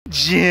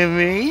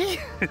Jimmy.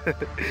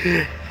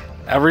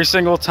 Every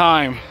single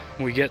time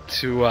we get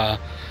to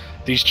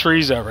these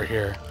trees over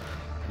here,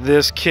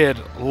 this kid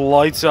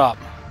lights up.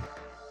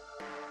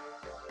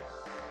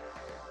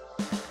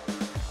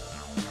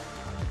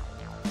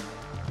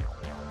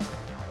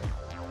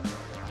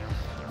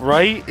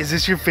 Right? Is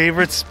this your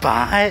favorite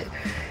spot?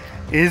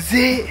 Is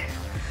it?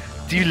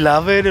 Do you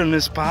love it on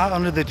the spot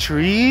under the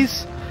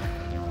trees?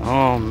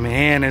 Oh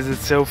man, is it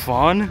so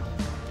fun?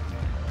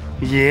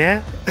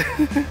 Yeah?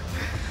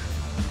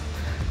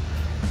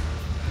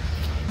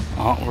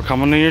 Oh, we're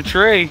coming to your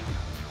tree.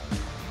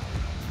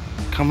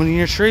 Coming to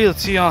your tree.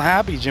 Let's see how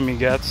happy Jimmy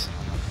gets.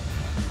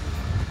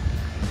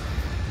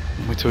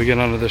 Wait till we get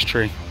under this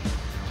tree.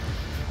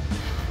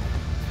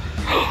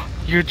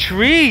 Your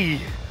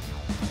tree!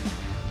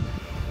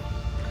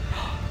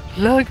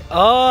 Look,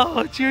 oh,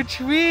 it's your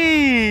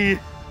tree!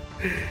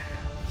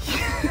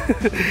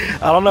 I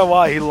don't know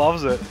why he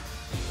loves it.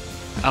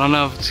 I don't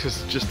know if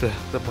it's just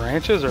the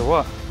branches or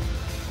what.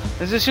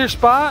 Is this your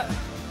spot?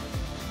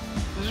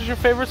 Is this your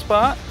favorite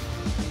spot?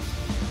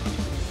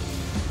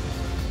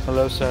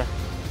 Hello, sir.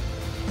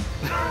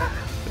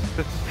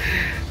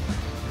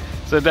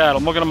 So, Dad,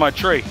 I'm looking at my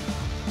tree.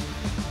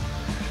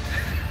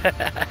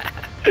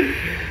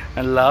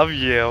 I love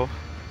you.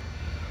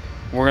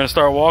 We're gonna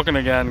start walking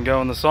again and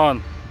go in the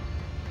sun.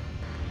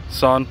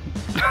 Sun.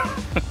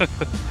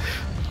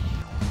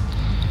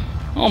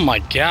 Oh my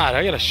God,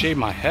 I gotta shave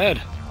my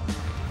head.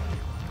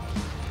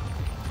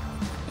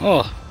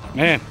 Oh,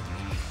 man.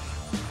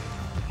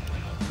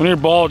 When you're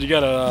bald, you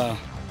gotta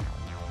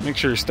make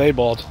sure you stay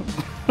bald.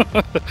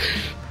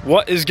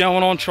 What is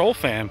going on, Troll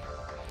Fam?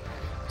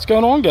 What's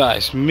going on,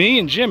 guys? Me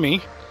and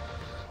Jimmy.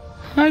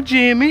 Hi,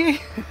 Jimmy.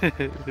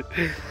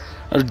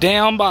 Are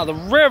down by the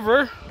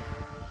river.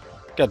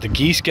 Got the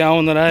geese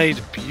going today. It's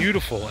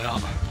beautiful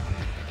out.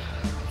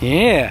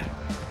 Yeah.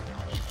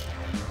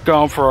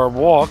 Going for our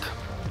walk.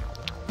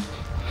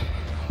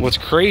 What's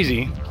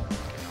crazy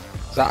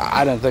is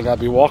I didn't think I'd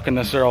be walking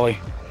this early.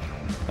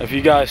 If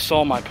you guys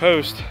saw my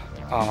post,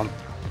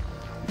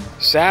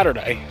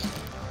 Saturday,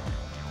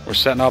 we're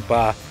setting up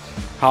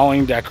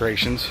Halloween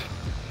decorations.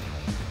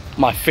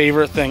 My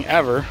favorite thing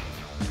ever.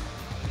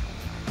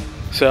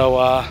 So,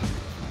 are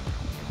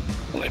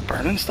they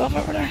burning stuff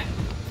over there?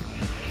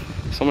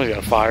 Somebody's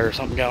got a fire or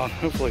something going.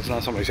 Hopefully it's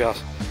not somebody's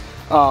house.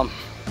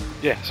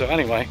 Yeah, so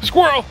anyway,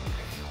 squirrel!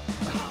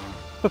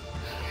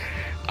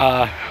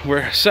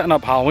 We're setting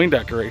up Halloween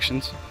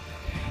decorations.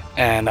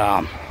 And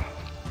I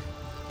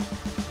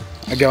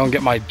go and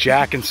get my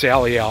Jack and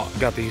Sally out.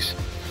 Got these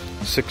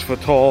 6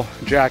 foot tall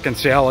Jack and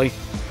Sally,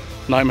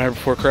 Nightmare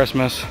Before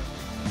Christmas.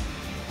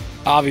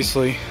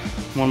 Obviously,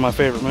 one of my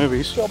favorite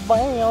movies. So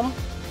bam!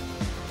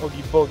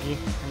 Oogie Boogie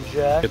and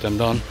Jack. Get them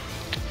done.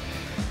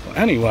 But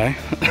anyway,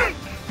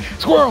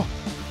 squirrel!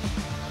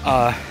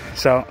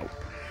 So,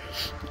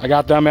 I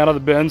got them out of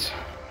the bins.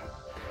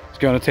 I was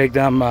going to take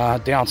them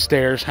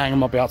downstairs, hang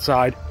them up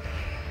outside.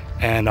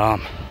 And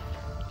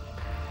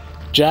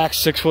Jack's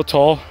 6 foot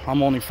tall.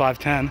 I'm only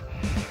 5'10".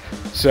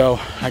 So,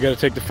 I got to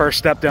take the first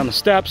step down the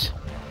steps.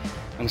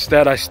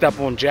 Instead, I step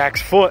on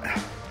Jack's foot.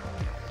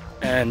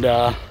 And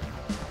yeah,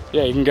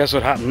 you can guess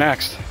what happened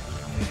next.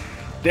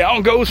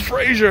 Down goes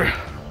Frazier.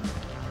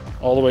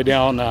 All the way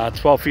down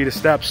 12 feet of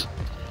steps.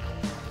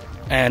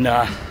 And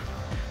I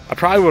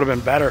probably would have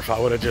been better if I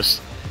would have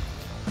just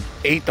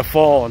ate the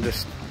fall and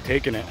just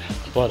taken it.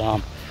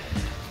 But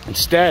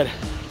instead,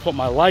 put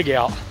my leg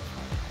out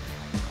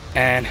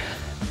and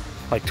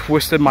like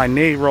twisted my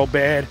knee real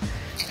bad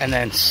and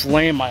then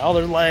slammed my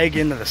other leg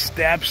into the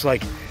steps.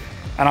 Like,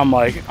 and I'm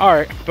like, all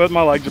right, both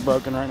my legs are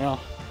broken right now.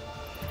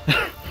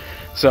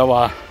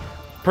 So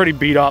pretty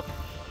beat up.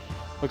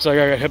 Looks like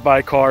I got hit by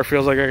a car.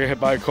 Feels like I got hit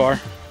by a car.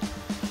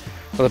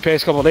 For the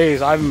past couple of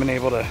days, I haven't been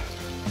able to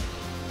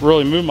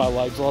really move my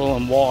legs, let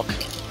alone walk.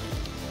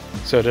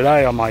 So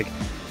today, I'm like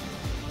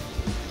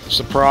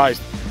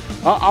surprised.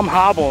 I'm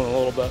hobbling a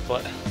little bit,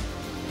 but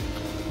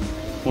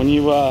when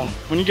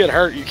you get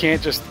hurt, you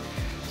can't just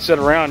sit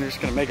around. You're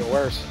just gonna make it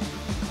worse.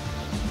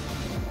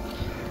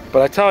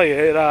 But I tell you,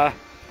 it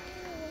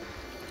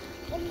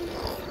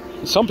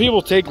some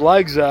people take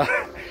legs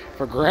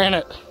for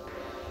granted.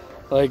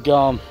 Like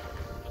I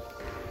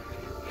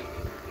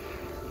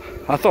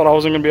thought I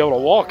wasn't gonna be able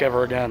to walk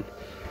ever again.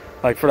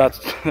 Like for that,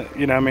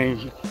 you know what I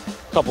mean,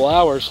 couple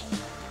hours.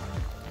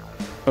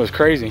 It was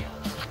crazy.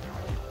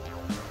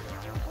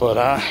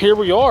 But here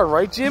we are,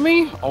 right,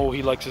 Jimmy? Oh,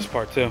 he likes this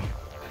part too.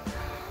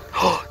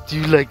 Oh, do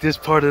you like this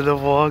part of the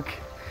walk?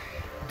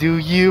 Do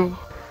you?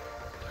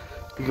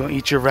 You gonna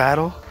eat your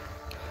rattle?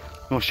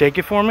 You gonna shake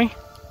it for me?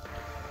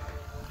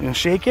 You gonna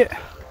shake it?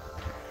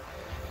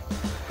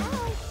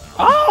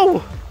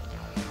 Oh!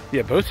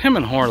 Yeah, both him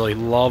and Harley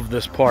love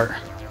this part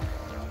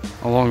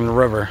along the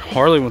river.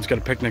 Harley one's got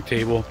a picnic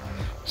table,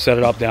 set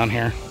it up down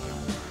here.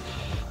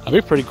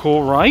 That'd be pretty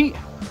cool, right?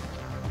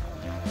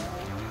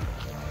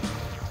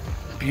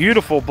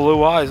 Beautiful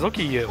blue eyes, look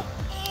at you.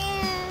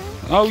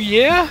 Oh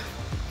yeah?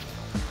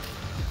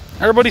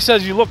 Everybody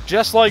says you look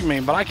just like me,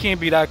 but I can't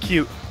be that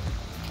cute.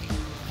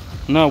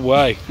 No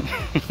way.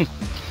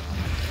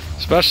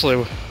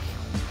 Especially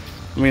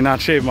me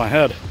not shave my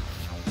head.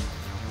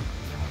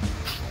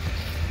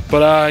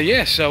 But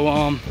yeah,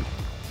 so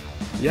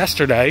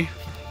yesterday,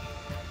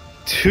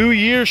 2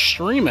 years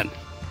streaming.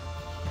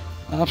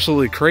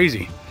 Absolutely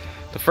crazy.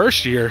 The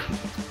first year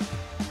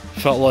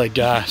felt like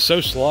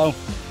so slow,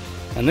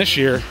 and this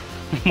year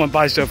went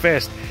by so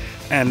fast.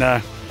 And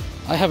I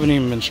haven't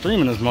even been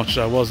streaming as much as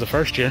I was the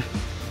first year.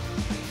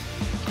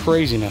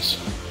 Craziness.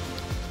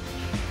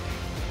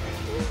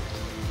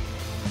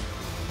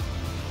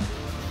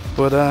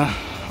 But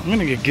I'm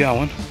gonna get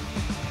going,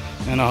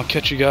 and I'll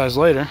catch you guys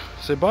later.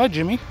 Say bye,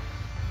 Jimmy.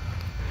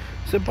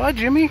 Say bye,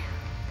 Jimmy.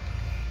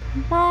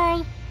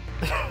 Bye.